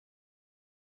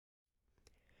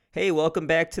Hey, welcome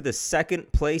back to the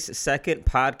Second Place Second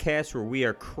podcast, where we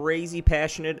are crazy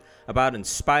passionate about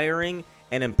inspiring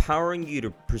and empowering you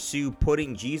to pursue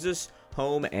putting Jesus,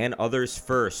 home, and others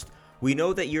first. We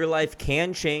know that your life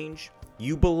can change,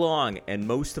 you belong, and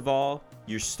most of all,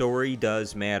 your story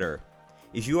does matter.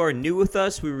 If you are new with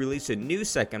us, we release a new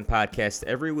second podcast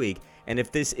every week, and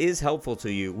if this is helpful to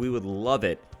you, we would love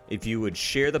it if you would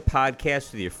share the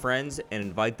podcast with your friends and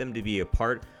invite them to be a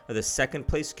part of the Second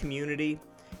Place community.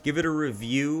 Give it a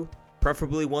review,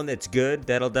 preferably one that's good.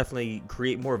 That'll definitely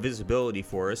create more visibility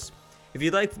for us. If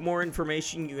you'd like more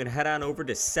information, you can head on over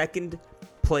to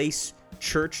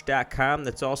secondplacechurch.com.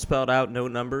 That's all spelled out, no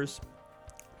numbers.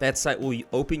 That site will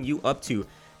open you up to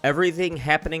everything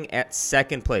happening at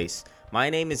Second Place. My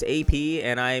name is AP,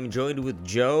 and I am joined with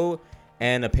Joe,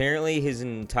 and apparently his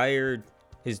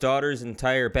daughter's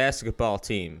entire basketball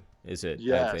team. Is it?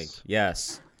 Yes. I think.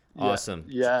 Yes. Awesome.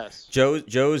 Yes.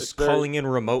 Joe's calling in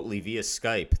remotely via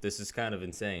Skype. This is kind of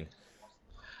insane.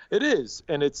 It is,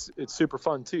 and it's super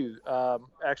fun too.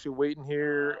 Actually waiting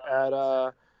here at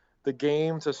the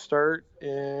game to start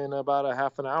in about a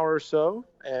half an hour or so,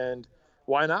 and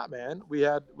why not, man? We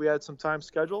had some time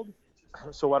scheduled,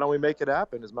 so why don't we make it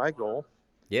happen is my goal.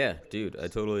 Yeah, dude, I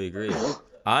totally agree.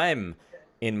 I'm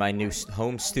in my new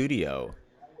home studio.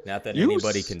 Not that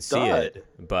anybody can see it,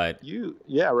 but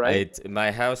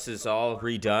my house is all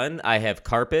redone. I have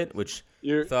carpet, which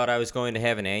thought I was going to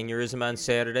have an aneurysm on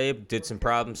Saturday. Did some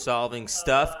problem-solving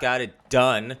stuff, got it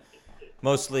done.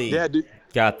 Mostly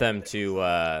got them to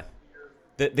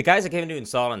the guys that came to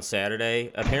install it on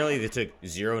Saturday, apparently they took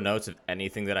zero notes of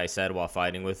anything that I said while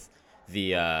fighting with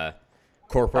the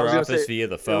corporate office via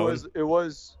the phone. It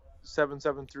was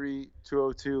 773-202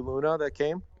 Luna that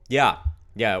came? Yeah,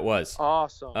 it was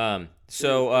awesome.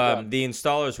 The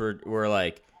installers were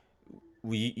like,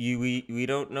 we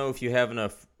don't know if you have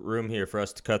enough room here for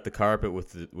us to cut the carpet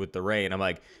with the rain. I'm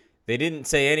like, they didn't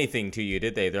say anything to you,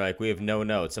 did they? They're like, we have no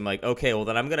notes. I'm like, okay, well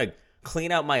then I'm gonna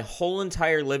clean out my whole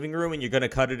entire living room and you're gonna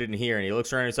cut it in here. And he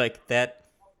looks around and he's like, that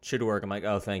should work. I'm like,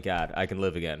 oh, thank God, I can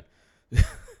live again.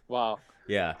 Wow.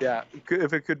 Yeah.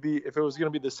 If it was gonna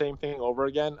be the same thing over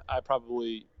again, I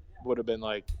probably would have been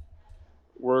like,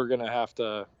 we're going to have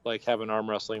to have an arm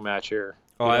wrestling match here.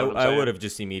 Oh, I would have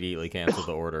just immediately canceled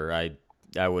the order. I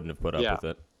wouldn't have put up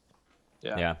with it.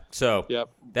 Yeah. So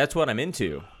that's what I'm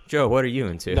into. Joe, what are you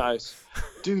into? Nice.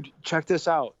 Dude, check this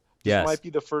out. This might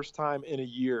be the first time in a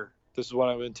year. This is what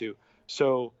I'm into.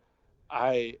 So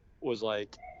I was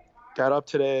got up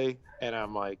today and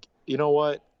I'm like, you know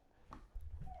what?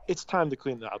 It's time to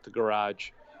clean out the garage.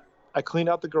 I cleaned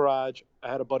out the garage. I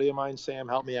had a buddy of mine, Sam,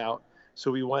 help me out. So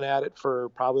we went at it for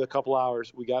probably a couple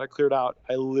hours. We got it cleared out.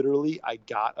 I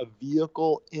got a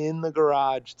vehicle in the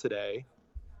garage today.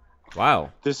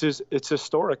 Wow. It's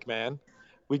historic, man.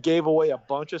 We gave away a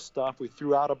bunch of stuff. We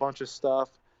threw out a bunch of stuff.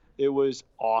 It was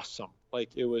awesome.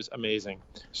 It was amazing.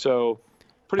 So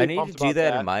I need to do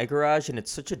that in my garage, and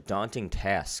it's such a daunting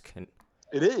task. And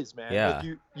it is, man. Yeah.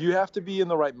 You have to be in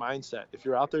the right mindset. If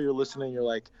you're out there, you're listening,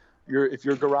 if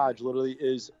your garage literally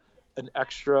is an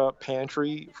extra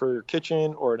pantry for your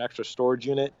kitchen or an extra storage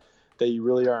unit that you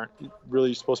really aren't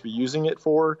really supposed to be using it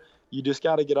for, you just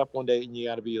got to get up one day and you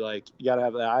got to be you got to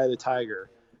have the eye of the tiger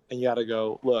and you got to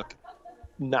go, look,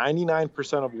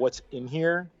 99% of what's in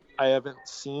here I haven't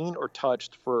seen or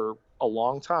touched for a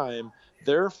long time.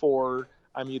 Therefore,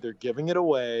 I'm either giving it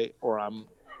away or I'm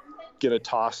going to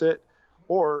toss it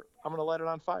or I'm going to let it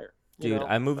on fire. Dude,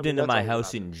 I moved into my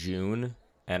house in June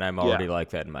and I'm already like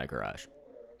that in my garage.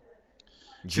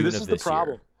 See, this is the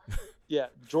problem. Yeah,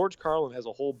 George Carlin has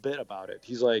a whole bit about it.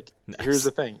 He's like, here's the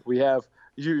thing.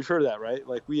 You've heard of that, right?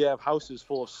 We have houses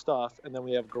full of stuff, and then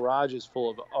we have garages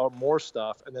full of more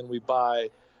stuff, and then we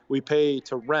pay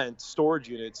to rent storage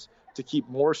units to keep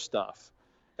more stuff.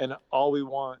 And all we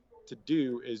want to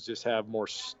do is just have more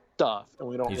stuff, and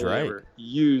we don't ever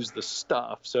use the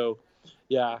stuff. So,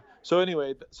 yeah. So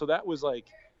anyway, that was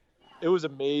it was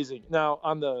amazing. Now,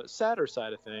 on the sadder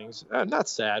side of things, not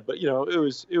sad, but it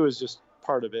was just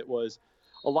part of it was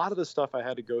a lot of the stuff I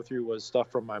had to go through was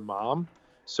stuff from my mom.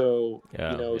 So,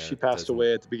 she passed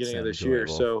away at the beginning of this year.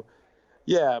 So,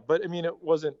 yeah, but I mean, it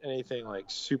wasn't anything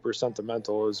super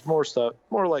sentimental. It was more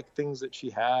like things that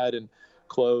she had and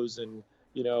clothes and,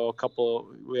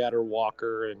 we had her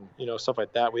walker and, stuff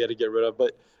like that we had to get rid of.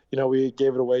 But, we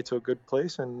gave it away to a good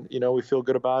place and, we feel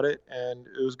good about it. And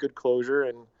it was good closure.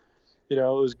 And, it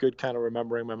was good kind of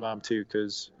remembering my mom too,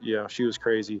 because she was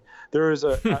crazy. There was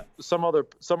some other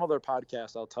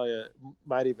podcast I'll tell you,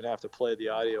 might even have to play the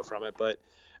audio from it, but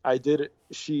I did it.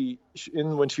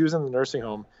 When she was in the nursing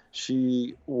home,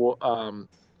 she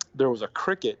there was a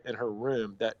cricket in her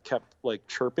room that kept like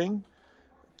chirping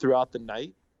throughout the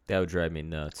night. That would drive me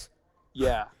nuts.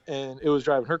 Yeah, and it was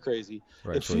driving her crazy.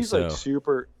 And she's like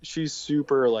super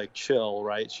like chill,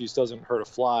 right? She doesn't hurt a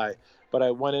fly. But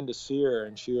I went in to see her,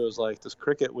 and she was like, this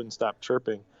cricket wouldn't stop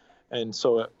chirping, and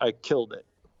so I killed it.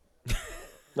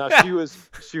 Now she was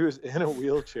in a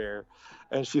wheelchair,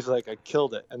 and she's like, I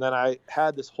killed it. And then I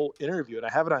had this whole interview, and I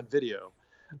have it on video,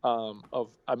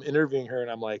 of I'm interviewing her,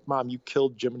 and I'm like, Mom, you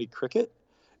killed Jiminy Cricket?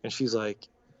 And she's like,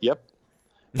 yep.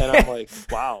 And I'm like,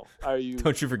 wow, are you?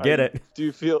 Don't you forget it? Do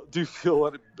you feel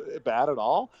bad at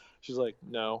all? She's like,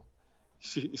 no.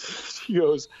 She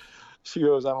goes, I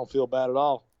don't feel bad at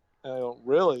all. And I go,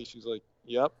 really? She's like,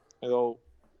 yep. I go,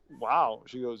 wow.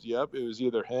 She goes, yep. It was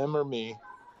either him or me.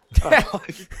 I'm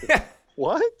like,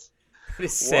 what? That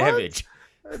is savage.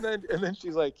 And then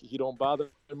she's like, he don't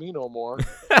bother me no more.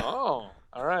 Oh,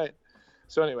 all right.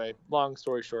 So anyway, long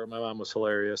story short, my mom was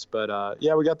hilarious, but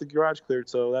yeah, we got the garage cleared,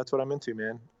 so that's what I'm into,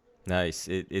 man. Nice.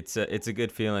 It's a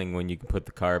good feeling when you can put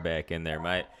the car back in there.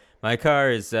 My car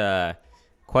is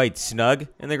quite snug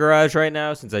in the garage right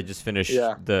now since I just finished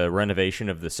the renovation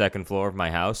of the second floor of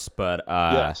my house, but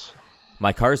yes.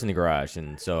 My car's in the garage,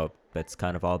 and so that's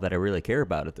kind of all that I really care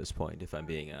about at this point, if I'm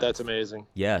being honest. That's amazing.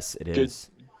 Yes, it is.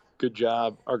 Good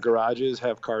job. Our garages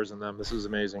have cars in them. This is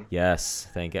amazing. Yes,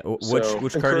 thank you.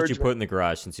 Which car did you put in the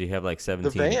garage since you have like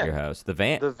 17 at your house? The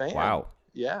van. The van. Wow.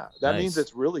 Yeah, that means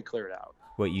it's really cleared out.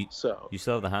 Wait, you still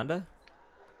have the Honda?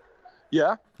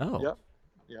 Yeah. Oh. Yep.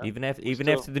 Yeah. Even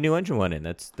after the new engine went in,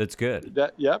 that's good.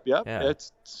 Yep. Yeah.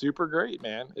 It's super great,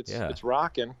 man. It's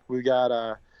rocking. We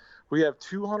have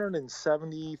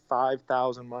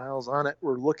 275,000 miles on it.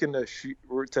 We're looking to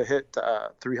hit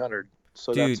 300.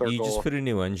 So dude, that's our you goal. Just put a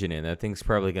new engine in. That thing's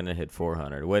probably gonna hit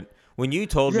 400. When you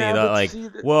told me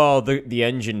that, well, the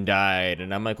engine died,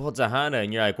 and I'm like, well, it's a Honda,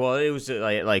 and you're like, well, it was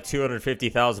like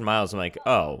 250,000 miles. I'm like,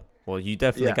 oh, well, you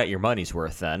definitely got your money's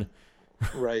worth then.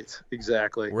 Right,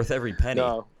 exactly. Worth every penny.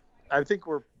 No, I think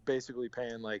we're basically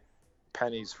paying like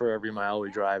pennies for every mile we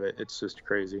drive it. It's just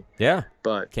crazy. Yeah,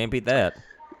 but can't beat that.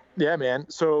 Yeah, man.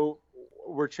 So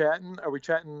we're chatting. Are we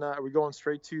chatting? Are we going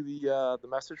straight to the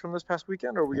message from this past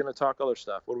weekend, or are we going to talk other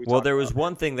stuff? What are we? Well, there was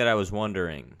one thing that I was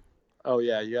wondering. Oh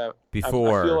yeah.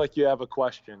 Before I feel like you have a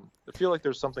question. I feel like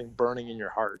there's something burning in your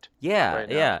heart. Yeah, right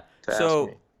now yeah.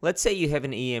 So let's say you have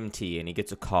an EMT and he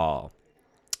gets a call,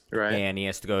 right? And he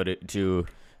has to go to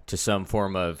some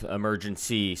form of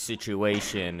emergency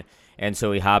situation, and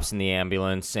so he hops in the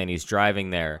ambulance and he's driving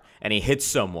there and he hits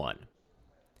someone.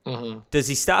 Mm-hmm. Does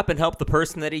he stop and help the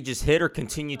person that he just hit, or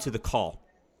continue to the call?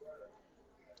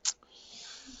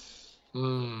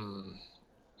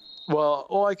 Well,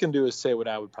 all I can do is say what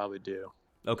I would probably do.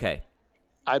 Okay.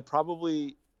 I'd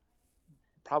probably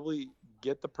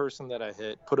get the person that I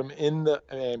hit, put him in the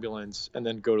ambulance, and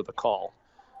then go to the call.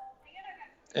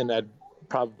 And I'd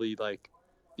probably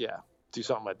do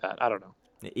something like that. I don't know.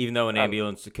 Even though an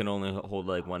ambulance can only hold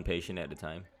like one patient at a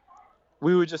time?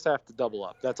 We would just have to double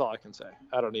up. That's all I can say.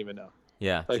 I don't even know.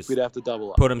 Yeah. We'd have to double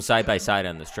up. Put them side by side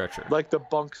on the stretcher. Like the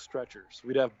bunk stretchers.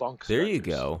 We'd have bunk stretchers. There you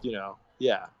go.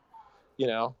 Yeah.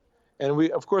 And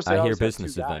we, of course, I hear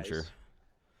business adventure.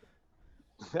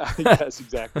 Yes,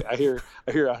 exactly. I hear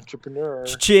entrepreneur.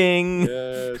 Ching.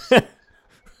 Yes.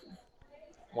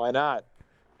 Why not?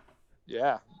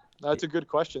 Yeah. That's a good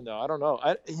question, though. I don't know.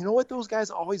 You know what? Those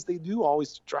guys always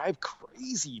drive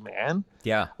crazy, man.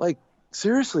 Yeah. Like,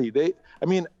 seriously,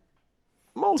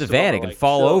 most it's a van. It can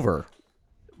fall over.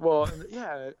 Well,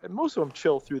 yeah, and most of them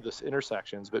chill through the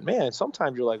intersections. But, man,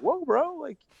 sometimes you're like, whoa, bro,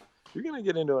 like, you're going to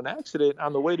get into an accident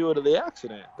on the way to the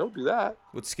accident. Don't do that.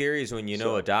 What's scary is when you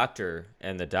know a doctor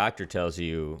and the doctor tells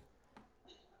you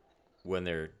when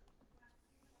they're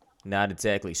not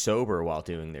exactly sober while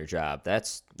doing their job.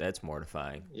 That's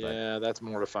mortifying. Yeah, that's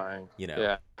mortifying.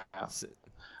 Yeah.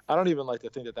 I don't even like to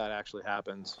think that actually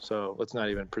happens. So let's not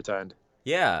even pretend.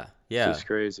 Yeah. It's just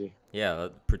crazy. Yeah,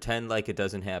 pretend like it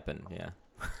doesn't happen. Yeah.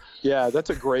 Yeah, that's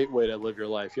a great way to live your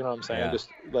life. You know what I'm saying? Yeah. Just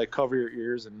like cover your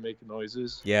ears and make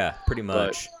noises. Yeah, pretty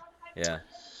much. Yeah.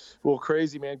 Well,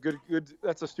 crazy, man. Good.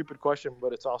 That's a stupid question,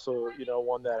 but it's also,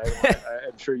 one that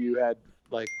I'm sure you had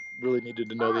really needed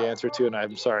to know the answer to, and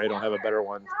I'm sorry I don't have a better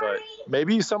one, but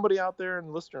maybe somebody out there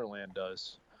in listener land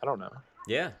does. I don't know.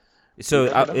 Yeah. So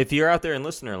if you're out there in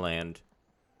listener land,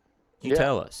 you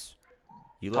tell us.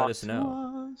 You let us know.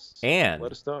 And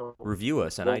let us know. Review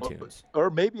us on iTunes.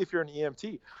 Or maybe if you're an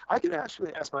EMT, I could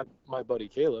actually ask my buddy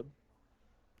Caleb.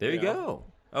 There you go.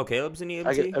 Oh, Caleb's an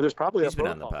EMT? There's probably He's been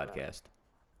on the podcast.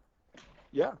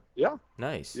 Yeah.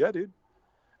 Nice. Yeah, dude.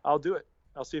 I'll do it.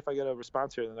 I'll see if I get a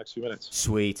response here in the next few minutes.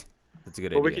 Sweet. That's a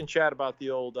good idea. Or we can chat about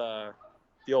the old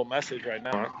the old message right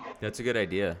now. That's a good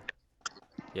idea.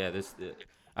 Yeah,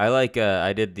 I like.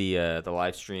 I did the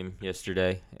live stream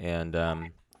yesterday, and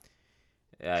I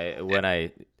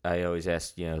always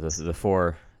ask the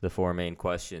four main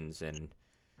questions, and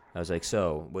I was like,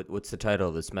 so what's the title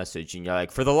of this message? And you're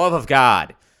like, for the love of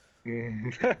God.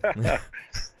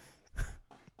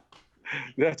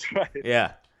 That's right.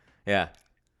 Yeah.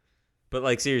 But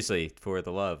like seriously, for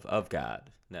the love of God,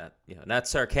 not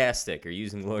sarcastic or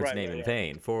using the Lord's name in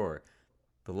vain. For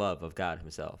the love of God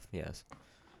Himself. Yes.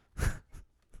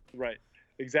 Right.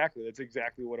 Exactly. That's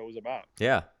exactly what it was about.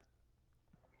 Yeah.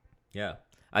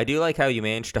 I do like how you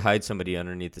managed to hide somebody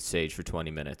underneath the stage for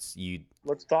 20 minutes.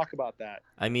 Let's talk about that.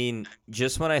 I mean,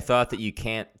 just when I thought that you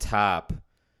can't top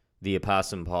the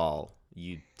Apostle Paul,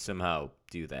 you somehow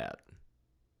do that.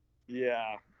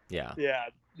 Yeah. Yeah.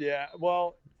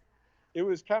 Well, it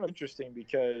was kind of interesting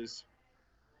because,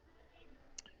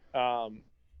 one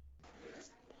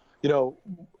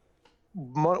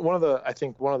of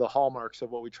the hallmarks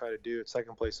of what we try to do at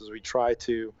Second Place is we try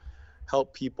to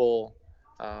help people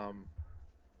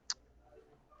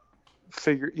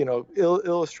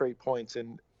illustrate points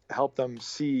and help them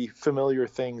see familiar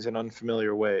things in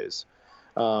unfamiliar ways,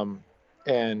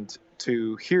 and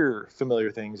to hear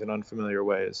familiar things in unfamiliar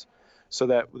ways, so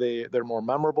that they're more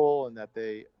memorable and that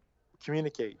they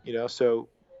communicate. So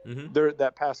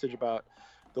that passage about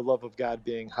the love of God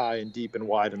being high and deep and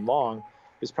wide and long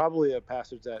is probably a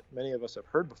passage that many of us have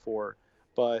heard before.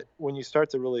 But when you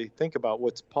start to really think about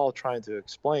what's Paul trying to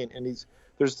explain, and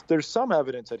there's some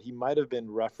evidence that he might have been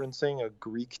referencing a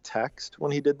Greek text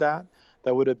when he did that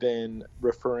would have been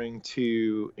referring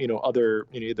to either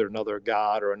another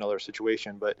god or another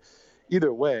situation. But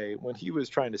either way, when he was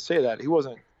trying to say that, he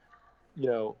wasn't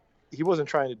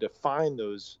trying to define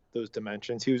those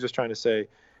dimensions. He was just trying to say,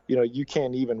 you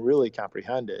can't even really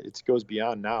comprehend it. It goes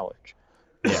beyond knowledge.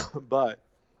 Yeah. But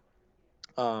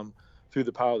through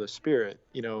the power of the Spirit,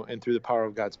 and through the power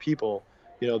of God's people,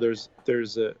 there's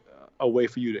a way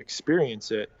for you to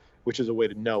experience it, which is a way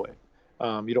to know it.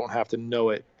 You don't have to know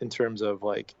it in terms of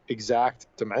like exact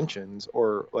dimensions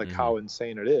or like how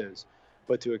insane it is,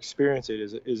 but to experience it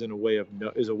is a way of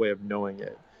knowing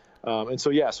it.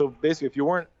 So basically, if you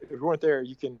weren't there,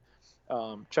 you can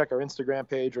check our Instagram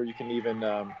page, or you can even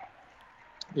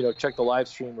check the live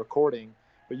stream recording.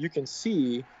 But you can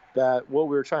see that what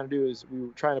we were trying to do is we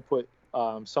were trying to put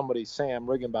somebody, Sam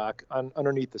Riggenbach,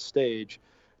 underneath the stage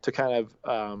to kind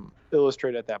of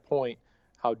illustrate at that point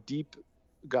how deep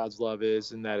God's love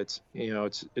is, and that it's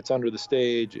under the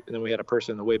stage. And then we had a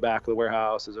person in the way back of the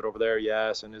warehouse. Is it over there?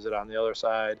 Yes. And is it on the other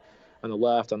side, on the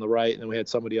left, on the right? And then we had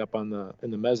somebody up in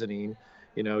the mezzanine.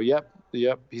 Yep,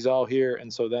 he's all here.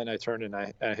 And so then I turned and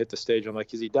I hit the stage. I'm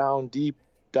like, is he down deep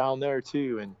down there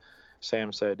too? And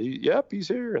Sam said, yep, he's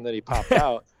here. And then he popped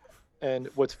out. And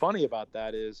what's funny about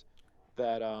that is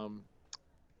that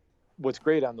what's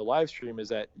great on the live stream is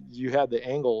that you had the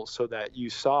angle so that you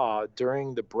saw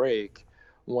during the break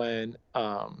when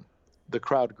the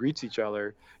crowd greets each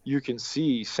other, you can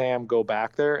see Sam go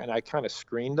back there, and I kind of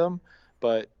screened him,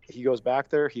 but he goes back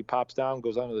there, he pops down,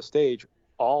 goes onto the stage,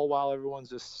 all while everyone's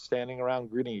just standing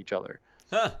around greeting each other.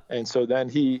 Huh. And so then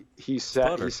he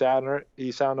sat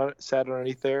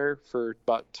underneath there for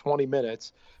about 20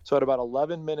 minutes. So at about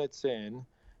 11 minutes in,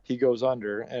 he goes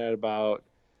under, and at about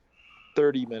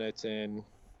 30 minutes in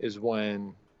is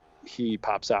when he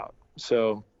pops out.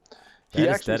 So he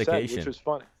actually dedication. Said, which was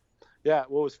funny. Yeah,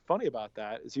 what was funny about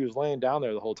that is he was laying down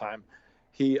there the whole time.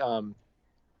 He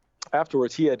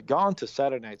afterwards he had gone to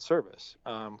Saturday night service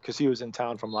because he was in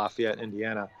town from Lafayette,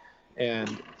 Indiana,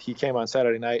 and he came on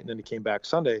Saturday night and then he came back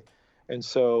Sunday. And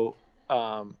so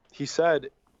he said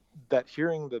that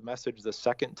hearing the message the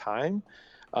second time,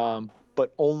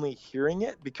 but only hearing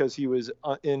it because he was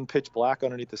in pitch black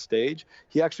underneath the stage,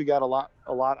 he actually got a lot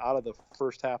out of the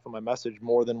first half of my message,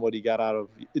 more than what he got out of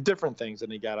different things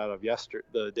than he got out of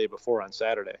the day before on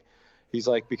Saturday. He's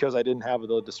like, because I didn't have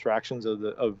the distractions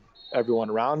of everyone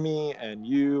around me and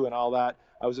you and all that,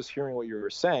 I was just hearing what you were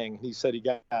saying. He said he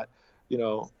got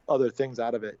other things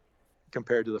out of it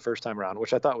compared to the first time around,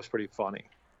 which I thought was pretty funny.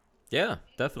 Yeah,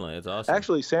 definitely. It's awesome.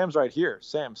 Actually, Sam's right here.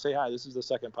 Sam, say hi. This is the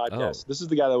second podcast. Oh. This is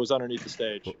the guy that was underneath the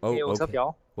stage. Hey, what's up,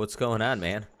 y'all? What's going on,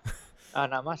 man?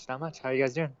 Not much. How are you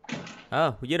guys doing?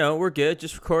 Oh, we're good.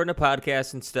 Just recording a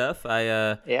podcast and stuff.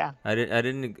 I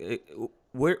didn't.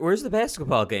 Where's the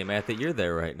basketball game at that you're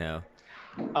there right now?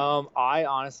 I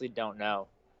honestly don't know.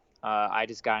 I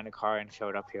just got in a car and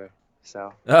showed up here,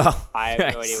 so I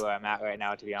have no idea where I'm at right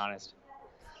now, to be honest.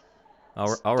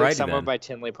 All right, somewhere by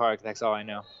Tinley Park. That's all I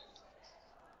know.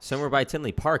 Somewhere by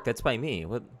Tinley Park. That's by me.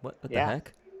 What the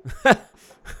heck?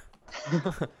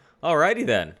 Alrighty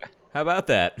then. How about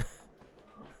that?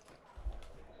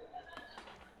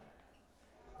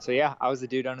 So yeah, I was the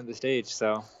dude under the stage.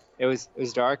 So it was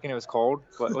dark and it was cold,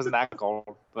 but it wasn't that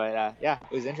cold. But yeah,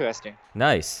 it was interesting.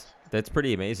 Nice. That's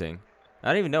pretty amazing. I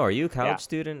don't even know. Are you a college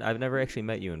student? I've never actually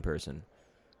met you in person.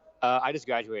 I just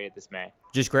graduated this May.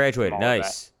 Just graduated.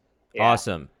 Nice. Yeah.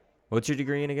 Awesome. What's your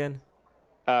degree in again?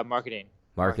 Marketing.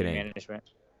 Marketing management.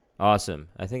 Awesome.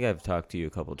 I think I've talked to you a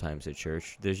couple times at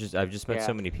church. I've just met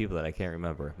so many people that I can't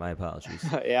remember. My apologies.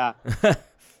 Yeah.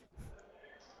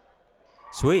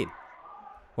 Sweet.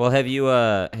 Well, have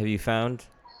you found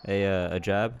a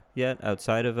job yet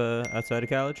outside of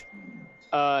college?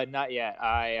 Not yet.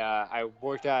 I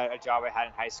worked at a job I had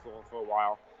in high school for a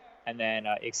while, and then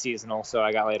it's seasonal, so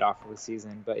I got laid off for the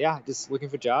season. But yeah, just looking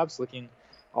for jobs, looking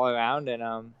all around,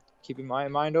 and keeping my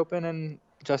mind open and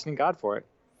trusting God for it.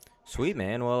 Sweet,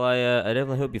 man. Well, I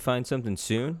definitely hope you find something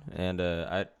soon, and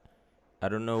I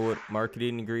don't know what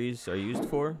marketing degrees are used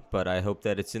for, but I hope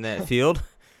that it's in that field,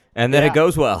 and that it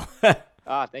goes well.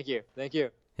 Thank you.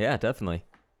 Yeah, definitely.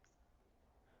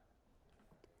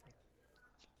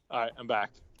 All right, I'm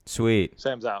back. Sweet.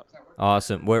 Sam's out.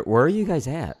 Awesome. Where are you guys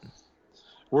at?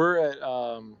 We're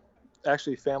at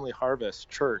actually Family Harvest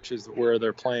Church is where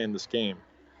they're playing this game.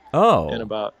 Oh.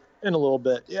 In a little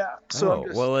bit, yeah. So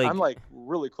I'm like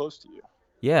really close to you.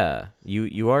 Yeah,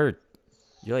 you're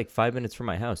like 5 minutes from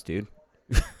my house, dude.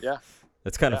 Yeah.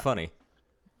 That's kind of funny.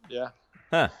 Yeah.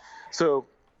 Huh. So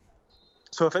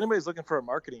if anybody's looking for a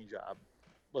marketing job,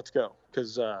 let's go.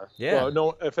 Because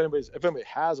if anybody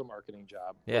has a marketing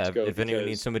job, let's go. If anyone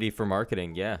needs somebody for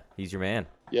marketing, he's your man.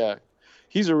 Yeah,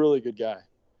 he's a really good guy.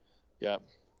 Yeah.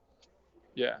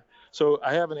 So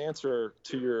I have an answer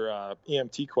to your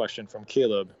EMT question from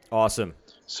Caleb. Awesome.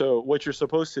 So what you're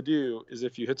supposed to do is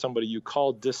if you hit somebody, you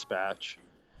call dispatch.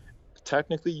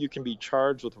 Technically, you can be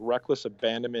charged with reckless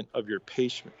abandonment of your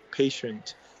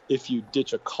patient if you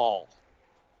ditch a call.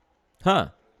 Huh.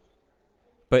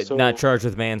 But not charged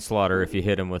with manslaughter if you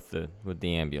hit him with the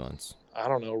ambulance. I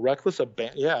don't know. Reckless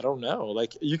abandon. Yeah, I don't know.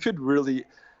 Like you could really,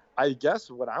 I guess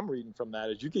what I'm reading from that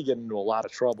is you could get into a lot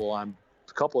of trouble on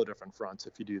a couple of different fronts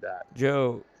if you do that.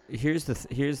 Joe, here's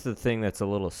the thing that's a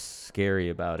little scary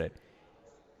about it.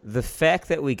 The fact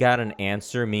that we got an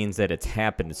answer means that it's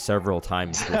happened several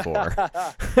times before.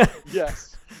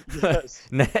 Yes.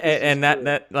 And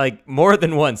not like more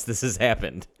than once this has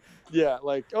happened. Yeah,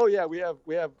 like we have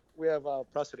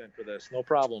precedent for this. No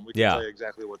problem. We can tell you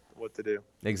exactly what to do.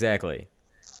 Exactly.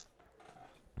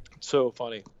 So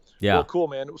funny. Yeah. Well, cool,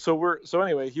 man. So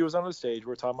anyway, he was on the stage.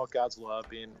 We're talking about God's love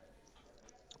being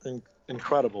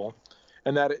incredible,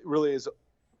 and that it really is.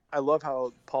 I love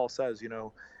how Paul says,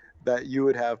 that you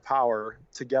would have power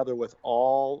together with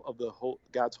all of the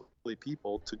God's holy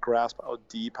people to grasp how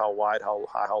deep, how wide, how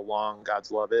high, how long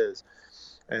God's love is,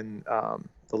 and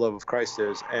the love of Christ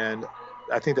is. And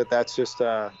I think that's just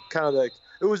kind of like,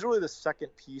 it was really the second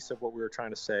piece of what we were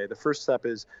trying to say. The first step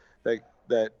is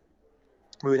that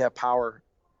we would have power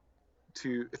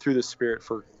through the Spirit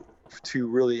to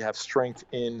really have strength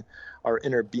in our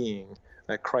inner being,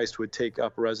 that Christ would take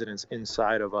up residence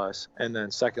inside of us. And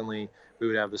then secondly, we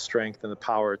would have the strength and the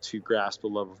power to grasp the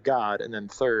love of God. And then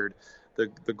third,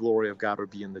 the glory of God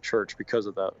would be in the church because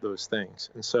of those things.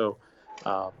 And so,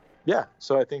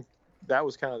 so I think that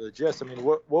was kind of the gist. I mean,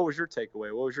 what was your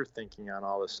takeaway? What was your thinking on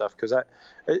all this stuff? Because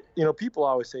people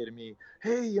always say to me,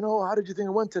 hey, how did you think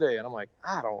it went today? And I'm like,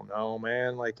 I don't know,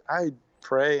 man. Like I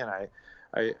pray and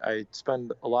I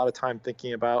spend a lot of time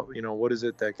thinking about, what is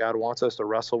it that God wants us to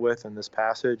wrestle with in this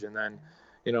passage. And then,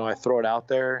 I throw it out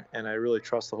there and I really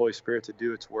trust the Holy Spirit to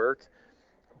do its work.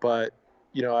 But,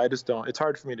 I just don't, it's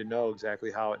hard for me to know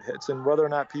exactly how it hits and whether or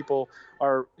not people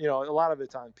are, a lot of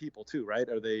it's on people too, right?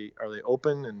 Are they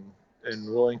open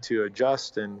and willing to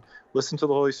adjust and listen to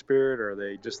the Holy Spirit, or are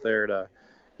they just there to,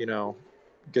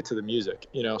 get to the music,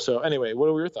 So anyway,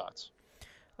 what were your thoughts?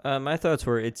 My thoughts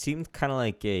were, it seemed kind of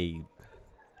like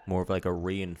more of like a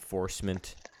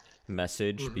reinforcement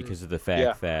message because of the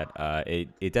fact that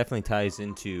it definitely ties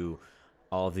into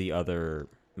all the other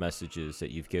messages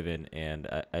that you've given. And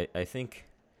I think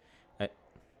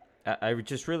I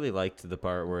just really liked the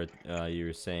part where you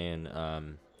were saying,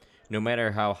 no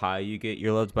matter how high you get,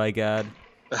 you're loved by God.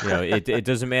 It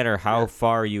doesn't matter how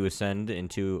far you ascend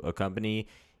into a company.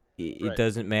 It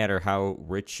doesn't matter how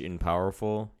rich and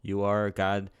powerful you are.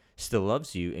 God still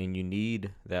loves you, and you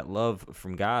need that love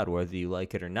from God, whether you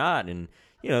like it or not. And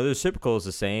the reciprocal is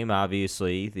the same.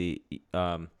 Obviously,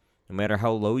 no matter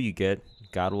how low you get,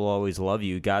 God will always love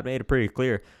you. God made it pretty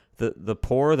clear. The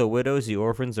poor, the widows, the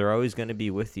orphans are always going to be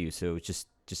with you. So just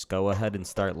go ahead and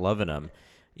start loving them.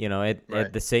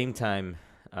 at the same time,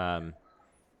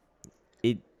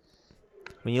 it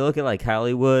when you look at like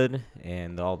Hollywood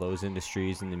and all those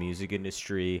industries and the music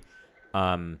industry,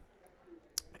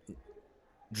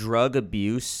 drug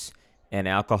abuse and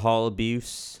alcohol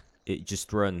abuse, it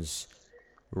just runs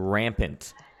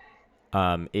rampant.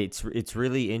 It's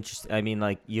really interesting. I mean,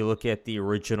 like you look at the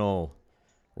original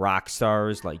rock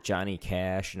stars like Johnny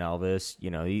Cash and Elvis.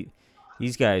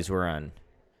 These guys were on.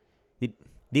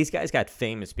 These guys got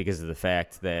famous because of the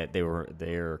fact that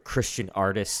they're Christian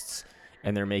artists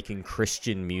and they're making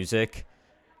Christian music.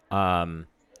 They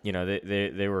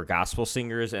were gospel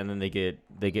singers, and then they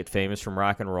get famous from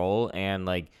rock and roll, and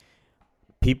like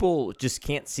people just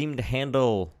can't seem to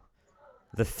handle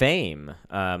the fame.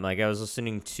 Like I was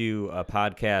listening to a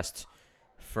podcast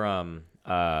from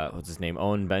what's his name,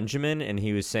 Owen Benjamin, and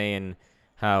he was saying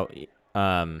how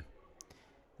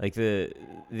like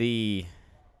the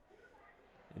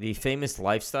famous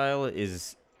lifestyle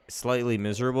is slightly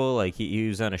miserable. Like he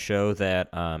was on a show that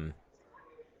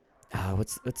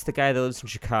what's the guy that lives in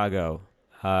Chicago?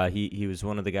 He was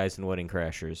one of the guys in Wedding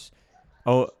Crashers.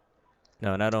 Oh,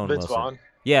 no, not Owen Vince Wilson. Vaughn.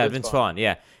 Yeah, Vince Vaughn.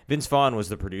 Yeah, Vince Vaughn was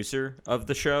the producer of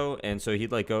the show, and so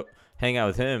he'd like go hang out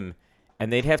with him,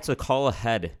 and they'd have to call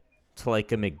ahead to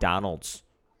like a McDonald's.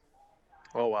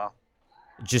 Oh wow!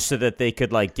 Just so that they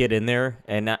could like get in there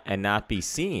and not be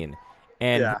seen.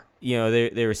 And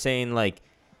they were saying like,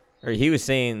 or he was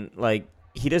saying like,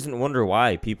 he doesn't wonder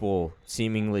why people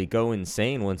seemingly go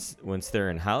insane once they're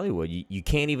in Hollywood. You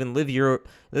can't even live your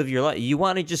life. You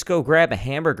want to just go grab a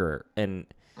hamburger and.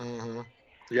 Mm-hmm.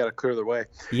 You got to clear the way.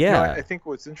 Yeah. I think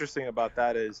what's interesting about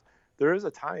that is there is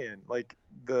a tie-in. Like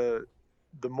the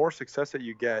more success that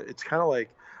you get, it's kind of like,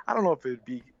 I don't know if it would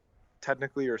be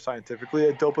technically or scientifically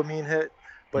a dopamine hit,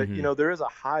 but there is a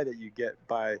high that you get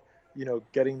by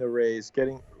getting the raise,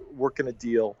 working a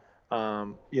deal,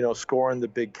 scoring the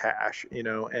big cash,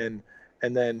 and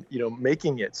then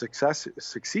making it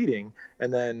succeeding,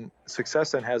 and then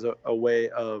success then has a way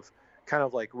of kind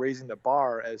of like raising the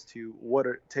bar as to what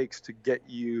it takes to get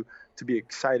you to be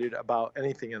excited about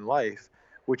anything in life,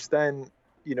 which then,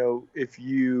 if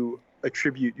you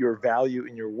attribute your value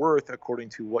and your worth according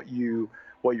to what your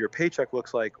paycheck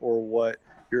looks like or what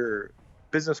your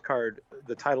business card,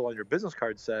 the title on your business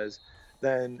card says,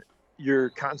 then you're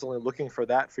constantly looking for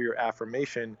that for your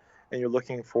affirmation, and you're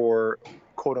looking for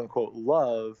quote unquote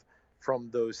love from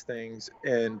those things,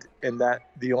 and that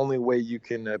the only way you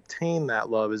can obtain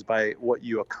that love is by what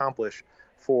you accomplish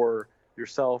for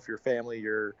yourself, your family,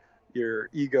 your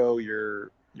ego,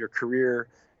 your career.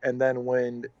 And then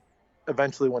when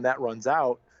that runs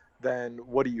out, then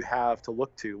what do you have to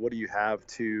look to? What do you have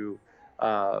to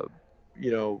where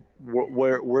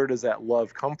does that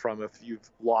love come from if you've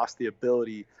lost the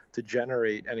ability to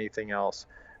generate anything else?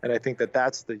 And I think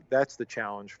that's the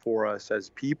challenge for us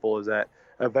as people, is that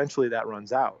eventually that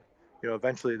runs out.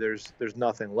 Eventually there's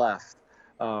nothing left.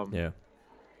 And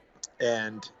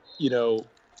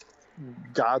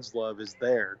God's love is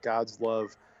there. God's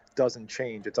love doesn't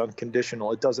change. It's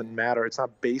unconditional. It doesn't matter. It's not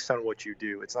based on what you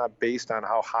do. It's not based on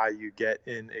how high you get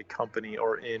in a company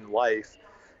or in life.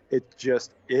 It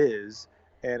just is,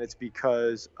 and it's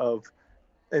because of.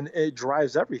 And it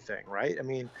drives everything, right? I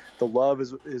mean, the love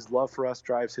his love for us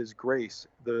drives his grace.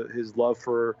 His love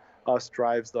for us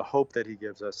drives the hope that he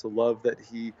gives us. The love that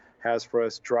he has for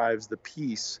us drives the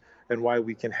peace. And why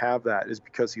we can have that is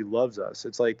because he loves us.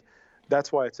 It's like,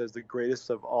 that's why it says the greatest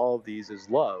of all of these is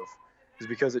love, is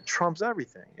because it trumps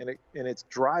everything and it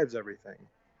drives everything.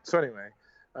 So anyway,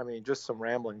 I mean, just some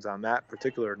ramblings on that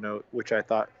particular note, which I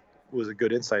thought was a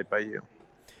good insight by you.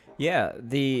 Yeah,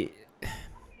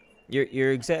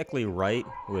 You're exactly right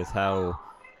with how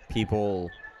people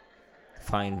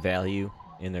find value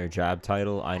in their job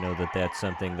title. I know that that's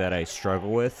something that I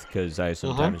struggle with, because I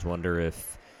sometimes wonder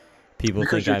if people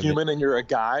because think you're I'm human and you're a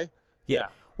guy. Yeah.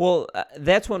 Well,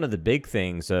 that's one of the big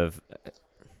things of.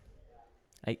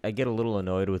 I get a little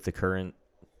annoyed with the current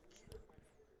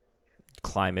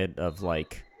climate of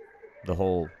like the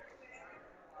whole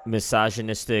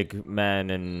misogynistic men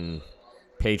and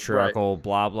patriarchal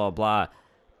blah blah blah.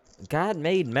 God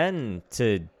made men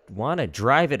to want to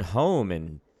drive it home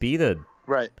and be the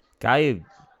guy who.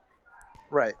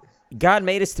 Right. God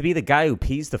made us to be the guy who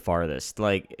pees the farthest.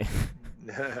 Like,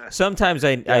 sometimes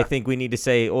I think we need to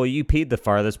say, "Oh, you peed the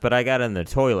farthest, but I got in the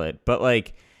toilet." But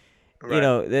like,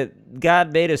 that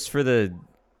God made us for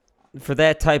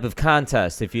that type of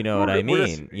contest, if you know what I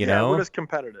mean. We're just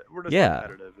competitive. We're just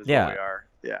competitive. Is what we are.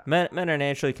 Yeah. Men are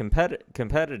naturally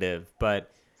competitive,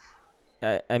 but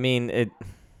I mean it.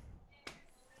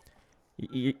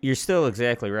 You're still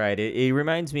exactly right. It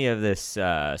reminds me of this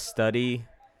study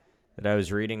that I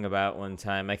was reading about one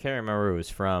time. I can't remember who it was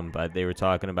from, but they were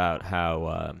talking about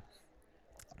how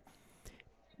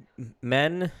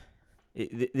men.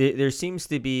 There seems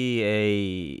to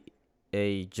be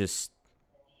a just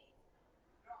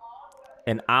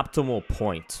an optimal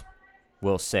point,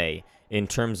 we'll say, in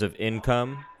terms of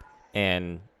income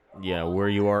and where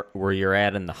you're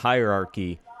at in the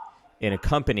hierarchy in a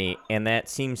company, and that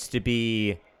seems to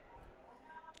be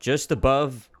just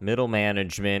above middle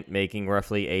management, making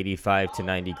roughly 85 to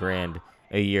 90 grand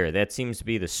a year. That seems to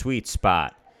be the sweet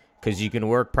spot, because you can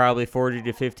work probably 40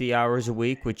 to 50 hours a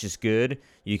week, which is good.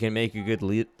 You can make a good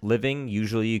living.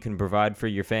 Usually you can provide for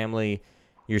your family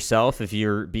yourself. If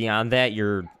you're beyond that,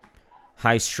 you're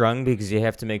high-strung because you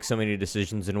have to make so many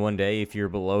decisions in one day. If you're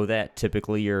below that,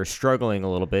 typically you're struggling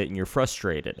a little bit and you're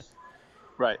frustrated.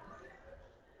 Right.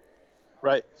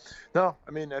 No,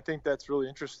 I mean, I think that's really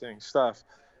interesting stuff.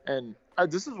 And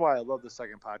this is why I love the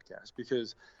second podcast,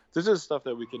 because this is stuff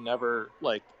that we can never,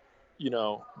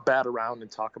 bat around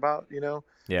and talk about,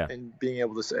 Yeah. And being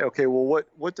able to say, okay, well,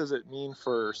 what does it mean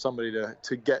for somebody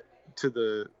to get to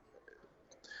the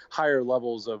higher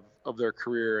levels of their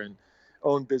career and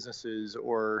own businesses,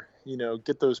 or,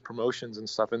 get those promotions and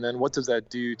stuff. And then what does that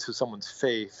do to someone's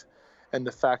faith? And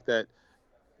the fact that,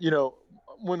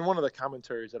 when one of the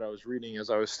commentaries that I was reading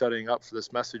as I was studying up for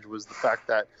this message was the fact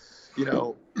that,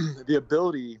 the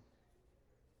ability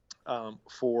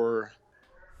for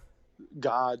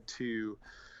God to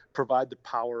provide the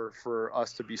power for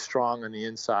us to be strong on the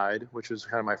inside, which was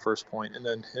kind of my first point, and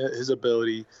then his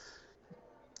ability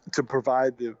to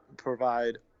provide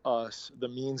us the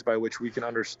means by which we can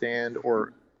understand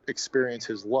or experience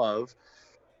his love.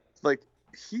 Like,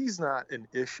 he's not an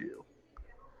issue.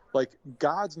 Like,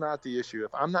 God's not the issue.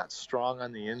 If I'm not strong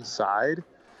on the inside,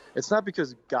 it's not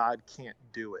because God can't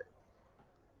do it.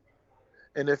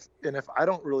 And if I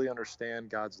don't really understand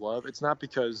God's love, it's not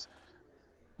because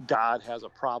God has a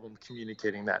problem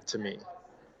communicating that to me,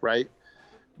 right?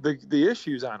 The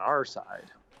issue's on our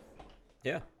side.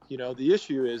 Yeah. The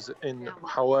issue is in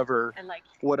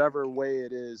whatever way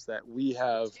it is that we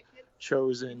have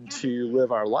chosen to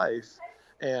live our life.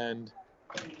 And,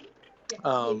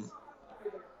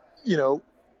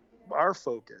 our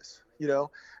focus,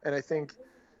 and I think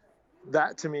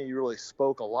that to me really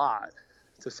spoke a lot,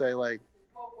 to say, like,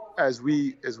 as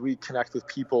we connect with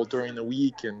people during the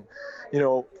week, and,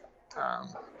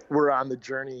 we're on the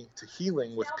journey to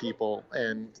healing with people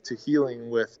and to healing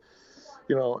with,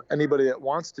 anybody that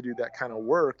wants to do that kind of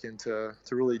work and to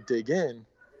really dig in.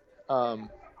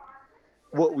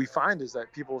 What we find is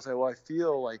that people say, well, I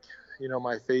feel like,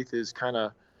 my faith is kind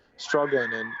of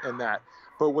struggling and that.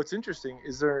 But what's interesting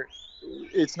is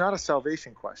it's not a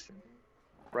salvation question,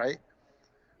 right?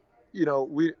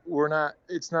 We're not,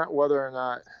 it's not whether or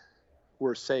not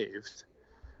we're saved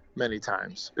many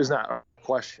times is not a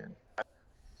question.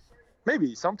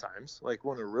 Maybe sometimes, like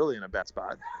when we're really in a bad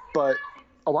spot, but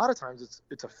a lot of times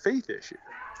it's a faith issue.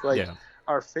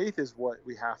 Our faith is what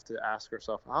we have to ask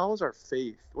ourselves. How is our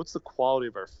faith? What's the quality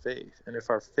of our faith? And if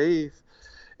our faith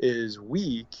is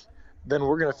weak, then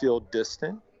we're going to feel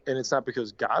distant. And it's not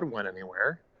because God went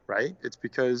anywhere, right? It's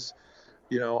because,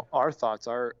 our thoughts,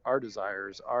 our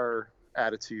desires, our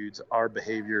attitudes, our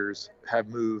behaviors have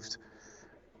moved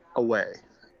away.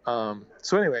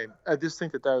 So anyway, I just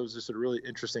think that was just a really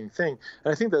interesting thing.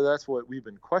 And I think that that's what we've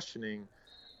been questioning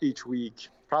each week,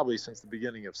 probably since the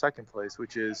beginning of Second Place,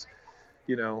 which is,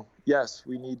 yes,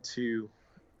 we need to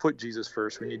put Jesus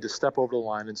first. We need to step over the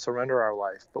line and surrender our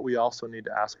life. But we also need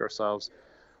to ask ourselves,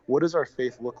 what does our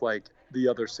faith look like the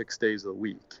other 6 days of the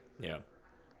week? Yeah.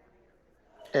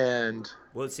 And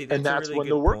that's really when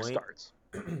the work starts.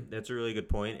 That's a really good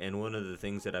point. And one of the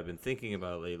things that I've been thinking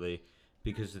about lately,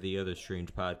 because of the other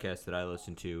strange podcast that I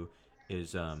listen to,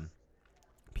 is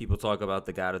people talk about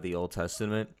the God of the Old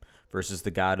Testament versus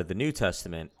the God of the New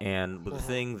Testament. And the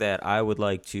thing that I would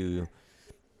like to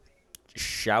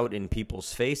shout in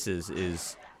people's faces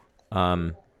is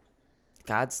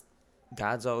God's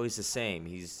always the same.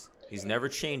 He's never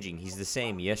changing. He's the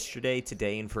same yesterday,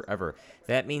 today, and forever.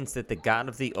 That means that the God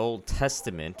of the Old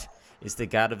Testament is the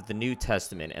God of the New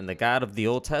Testament. And the God of the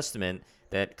Old Testament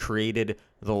that created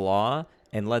the law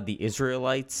and led the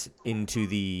Israelites into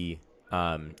the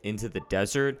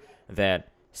desert, that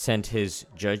sent his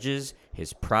judges,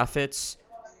 his prophets,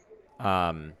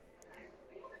 all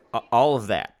of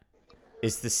that,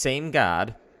 is the same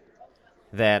God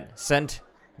that sent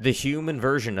the human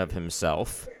version of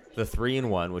himself, the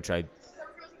 3-in-1, which I'm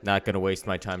not going to waste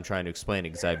my time trying to explain it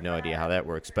because I have no idea how that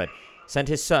works, but sent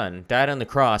his son, died on the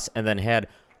cross, and then had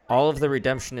all of the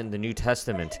redemption in the New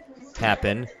Testament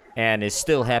happen, and is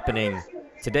still happening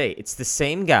today. It's the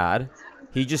same God.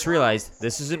 He just realized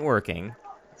this isn't working,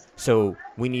 so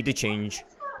we need to change.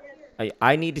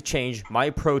 I need to change my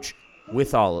approach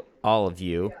with all of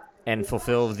you and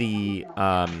fulfill the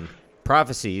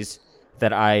prophecies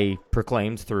that I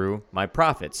proclaimed through my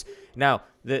prophets. Now,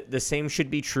 the same should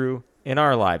be true in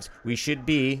our lives. We should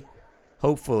be,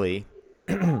 hopefully,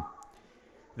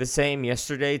 the same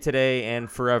yesterday, today, and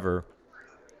forever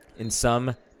in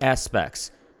some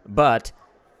aspects. But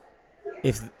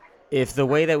if the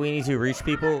way that we need to reach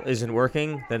people isn't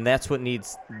working, then that's what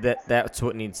needs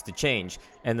to change.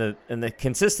 And the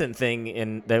consistent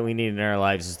thing that we need in our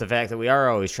lives is the fact that we are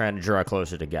always trying to draw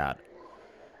closer to God.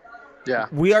 Yeah.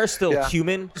 We are still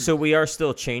human, so we are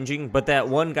still changing, but that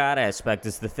one God aspect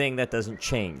is the thing that doesn't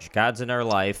change. God's in our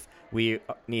life. We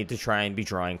need to try and be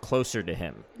drawing closer to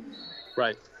him.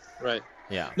 Right.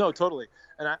 Yeah. No, totally.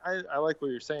 And I like what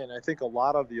you're saying. I think a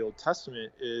lot of the Old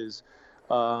Testament is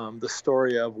the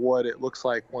story of what it looks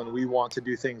like when we want to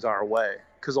do things our way.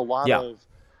 Because a lot of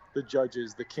the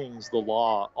judges, the kings, the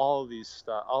law, all these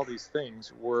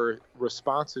things were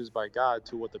responses by God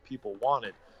to what the people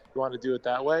wanted. You want to do it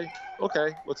that way?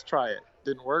 Okay, let's try it.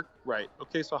 Didn't work? Right.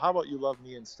 Okay, so how about you love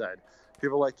me instead?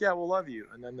 People are like, yeah, we'll love you.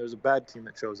 And then there's a bad team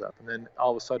that shows up. And then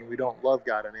all of a sudden we don't love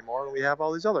God anymore. And we have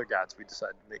all these other gods we decide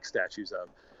to make statues of.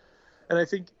 And I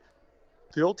think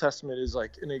the Old Testament is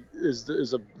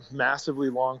is a massively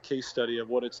long case study of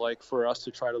what it's like for us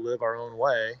to try to live our own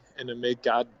way and to make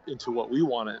God into what we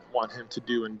want him to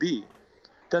do and be.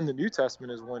 Then the New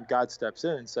Testament is when God steps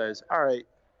in and says, all right,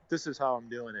 this is how I'm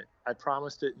doing it. I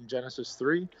promised it in Genesis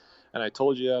 3, and I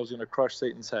told you I was going to crush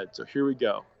Satan's head. So here we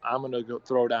go. I'm going to go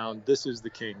throw down. This is the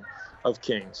King of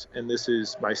Kings, and this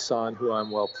is my son who I'm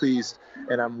well pleased,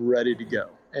 and I'm ready to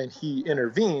go. And he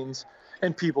intervenes,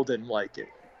 and people didn't like it.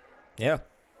 Yeah.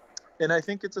 And I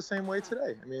think it's the same way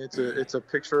today. I mean, it's a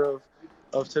picture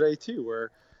of today too,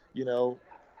 where,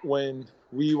 when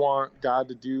we want God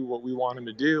to do what we want him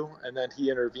to do, and then he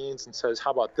intervenes and says,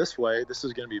 how about this way? This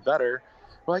is going to be better.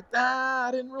 We're like, I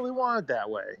didn't really want it that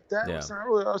way. Was not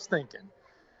really what I was thinking.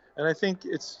 And I think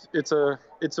it's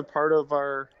a part of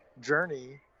our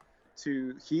journey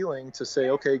to healing to say,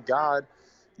 okay, God,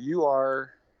 you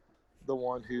are the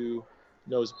one who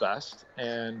knows best,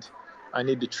 and I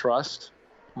need to trust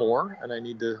more, and I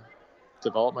need to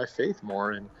develop my faith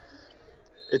more. And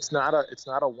it's not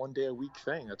a 1 day a week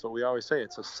thing. That's what we always say.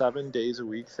 It's a 7 days a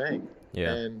week thing.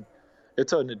 Yeah. And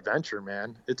it's an adventure,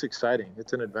 man. It's exciting.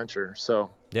 It's an adventure. So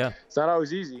yeah, it's not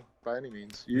always easy by any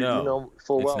means. You know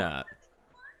full well. It's not.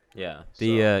 Yeah.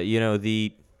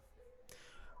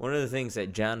 One of the things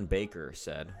that John Baker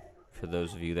said, for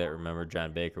those of you that remember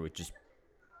John Baker, which is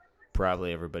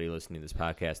probably everybody listening to this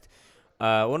podcast,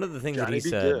 one of the things Johnny that he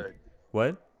said. Good.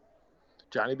 What?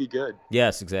 Johnny be good.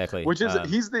 Yes, exactly. Which is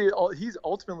he's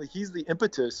the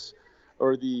impetus,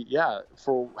 or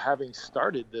for having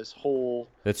started this whole.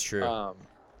 That's true.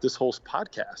 This whole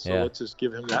podcast. So let's just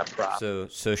give him that prop.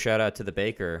 So shout out to the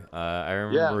Baker. I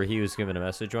remember he was given a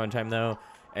message one time though,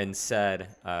 and said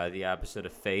the opposite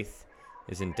of faith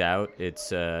is in doubt.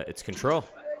 It's control.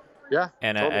 Yeah.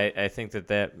 And totally. I think that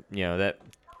that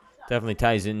definitely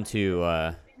ties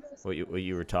into what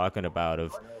you were talking about.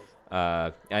 Of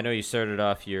I know you started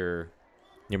off your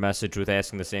message with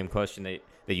asking the same question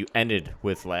that you ended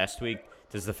with last week.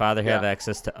 Does the Father have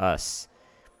access to us?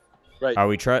 Right.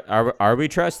 Are we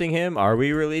trusting him? Are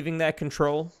we relieving that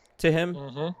control to him?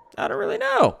 Mm-hmm. I don't really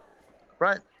know.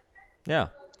 Right. Yeah.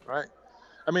 Right.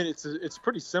 I mean, it's a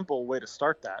pretty simple way to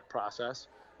start that process.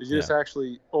 Is you just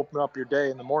actually open up your day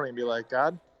in the morning and be like,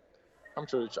 God, I'm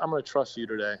going to trust you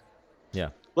today. Yeah.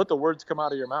 Let the words come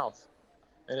out of your mouth.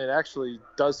 And it actually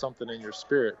does something in your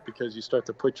spirit, because you start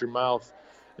to put your mouth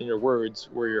and your words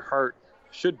where your heart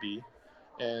should be,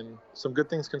 and some good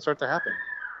things can start to happen.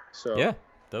 So yeah,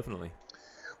 definitely.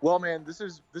 Well, man, this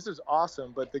is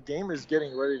awesome, but the game is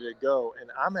getting ready to go, and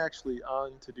I'm actually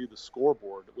on to do the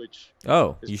scoreboard, which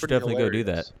you should definitely hilarious. Go do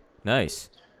that. Nice.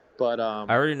 But I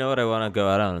already know what I want to go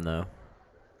out on though.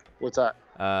 What's that?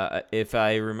 If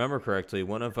I remember correctly,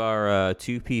 one of our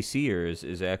 2 PCers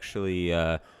is actually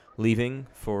leaving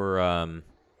for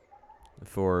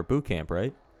boot camp,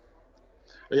 right?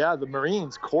 Yeah, the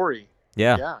Marines, Corey.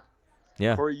 Yeah.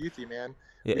 Corey Youthy, man.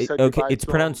 Okay, it's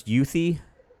pronounced Youthy?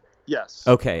 Yes.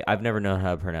 Okay, I've never known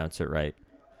how to pronounce it right.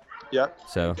 Yep.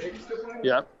 So.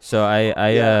 Yep. So I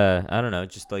don't know,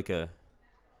 just like a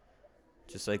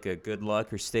good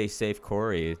luck or stay safe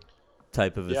Corey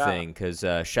type of a thing, because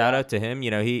shout out to him.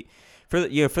 He for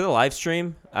the live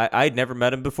stream, I'd never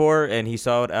met him before, and he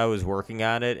saw what I was working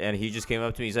on it, and he just came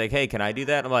up to me. He's like, "Hey, can I do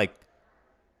that?" And I'm like,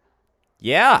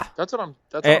 "Yeah." That's what I'm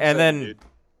and saying, then dude.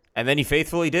 And then he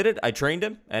faithfully did it. I trained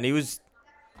him, and he was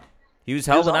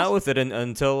helping out with it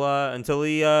until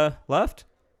he left.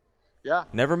 Yeah.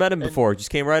 Never met him before. Just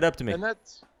came right up to me. And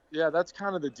that's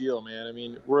kind of the deal, man. I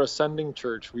mean, we're Ascending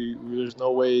Church. There's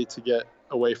no way to get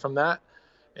away from that.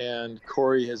 And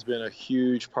Corey has been a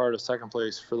huge part of Second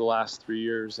Place for the last 3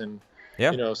 years, and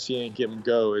seeing him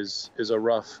go is a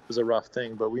rough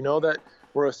thing. But we know that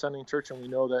we're Ascending Church, and we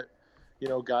know that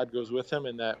God goes with him,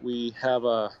 and that we have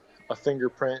a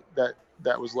fingerprint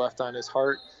that was left on his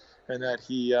heart, and that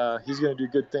he's going to do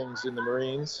good things in the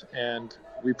Marines. And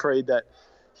we prayed that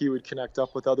he would connect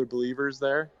up with other believers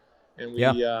there, and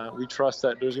we trust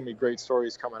that there's going to be great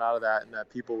stories coming out of that, and that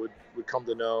people would come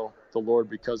to know the Lord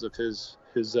because of his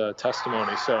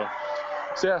testimony. So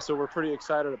we're pretty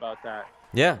excited about that.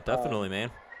 Yeah, definitely, man.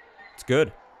 It's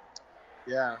good.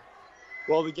 Yeah.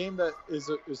 Well, the game that is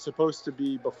supposed to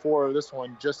be before this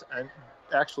one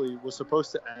actually was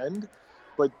supposed to end,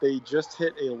 but they just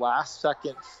hit a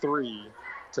last-second 3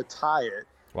 to tie it.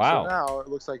 Wow. So now it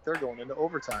looks like they're going into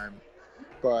overtime.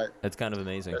 But that's kind of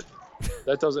amazing.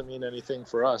 That doesn't mean anything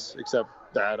for us, except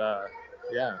that,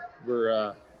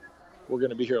 we're going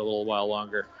to be here a little while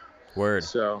longer. Word.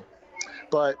 So,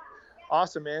 but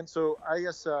awesome, man. So I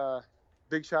guess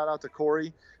big shout out to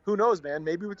Corey. Who knows, man?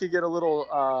 Maybe we could get a little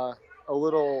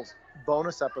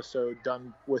bonus episode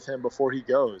done with him before he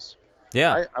goes.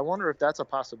 Yeah. I wonder if that's a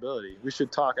possibility. We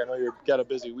should talk. I know you've got a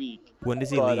busy week. When does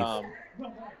he leave?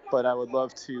 But I would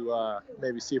love to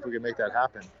maybe see if we can make that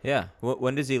happen. Yeah.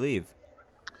 When does he leave?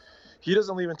 He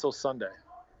doesn't leave until Sunday.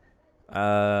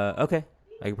 Okay.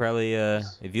 I could probably,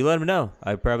 if you let him know,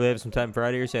 I probably have some time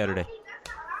Friday or Saturday.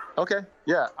 Okay.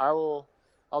 Yeah, I'll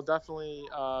definitely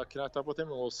connect up with him,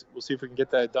 and we'll see if we can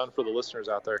get that done for the listeners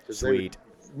out there. Sweet.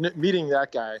 Meeting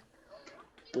that guy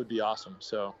would be awesome.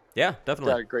 So yeah,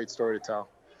 definitely. Got a great story to tell.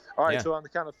 All right, Yeah. So on the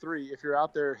count of 3, if you're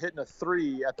out there hitting a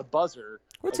 3 at the buzzer,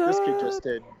 What's like this up? kid just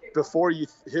did, before you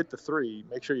hit the 3,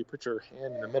 make sure you put your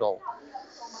hand in the middle.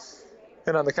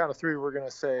 And on the count of 3, we're going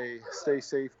to say, stay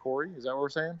safe, Corey. Is that what we're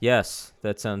saying? Yes,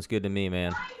 that sounds good to me,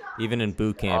 man. Even in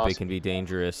boot camp, Awesome. It can be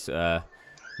dangerous.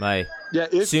 My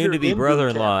If soon-to-be you're in boot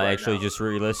brother-in-law camp right actually now. just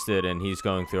re-listed, and he's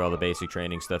going through all the basic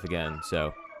training stuff again.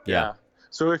 So, yeah.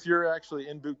 So if you're actually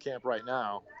in boot camp right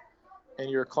now, and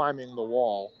you're climbing the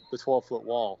wall, the 12-foot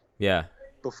wall, Yeah.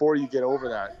 before you get over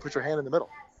that, put your hand in the middle.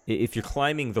 If you're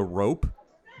climbing the rope,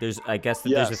 there's a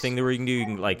thing that where you can do. You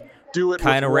can Do it.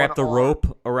 kind of with wrap one the arm.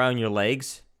 rope around your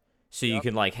legs, so you Yep.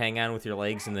 can hang on with your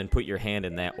legs and then put your hand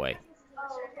in that way.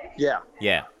 Yeah,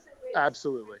 Yeah.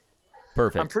 absolutely.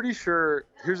 Perfect. I'm pretty sure.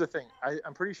 Here's the thing.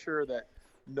 I'm pretty sure that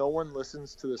no one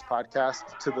listens to this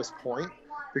podcast to this point,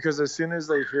 because as soon as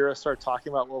they hear us start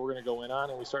talking about what we're going to go in on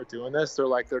and we start doing this,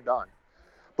 they're done.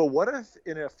 But what if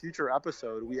in a future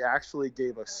episode we actually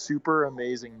gave a super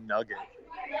amazing nugget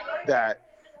that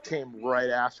came right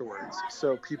afterwards,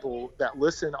 so people that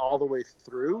listen all the way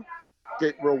through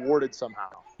get rewarded somehow?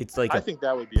 It's like I think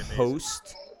that would be amazing.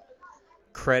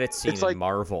 post-credit scene It's in like-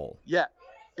 Marvel. Yeah,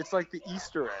 it's like the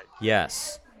Easter egg.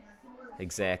 Yes.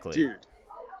 Exactly.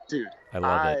 Dude, I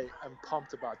love it. I am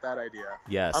pumped about that idea.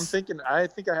 Yes. I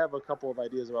think I have a couple of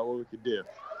ideas about what we could do.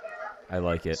 I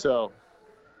like it. So,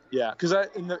 yeah, because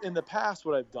in the past,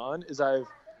 what I've done is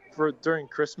during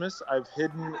Christmas, I've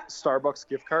hidden Starbucks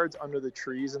gift cards under the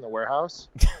trees in the warehouse,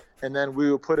 and then we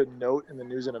will put a note in the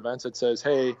news and events that says,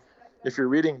 "Hey, if you're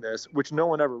reading this," which no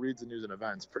one ever reads the news and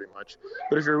events, pretty much,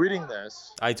 but if you're reading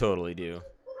this, I totally do.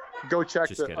 go check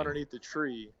Just kidding. underneath the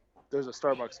tree. There's a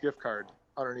Starbucks gift card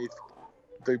underneath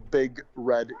the big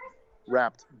red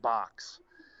wrapped box,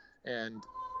 and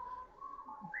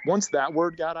once that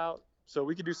word got out, so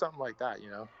we could do something like that,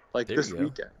 like There this you go.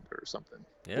 weekend or something.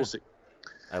 Yeah. We'll see.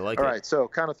 I like All it. right, so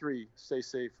count of 3, stay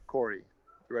safe, Corey.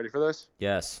 You ready for this?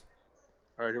 Yes.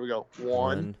 All right, here we go.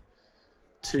 1,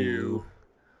 2,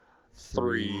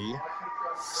 3.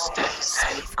 Stay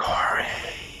safe, Corey.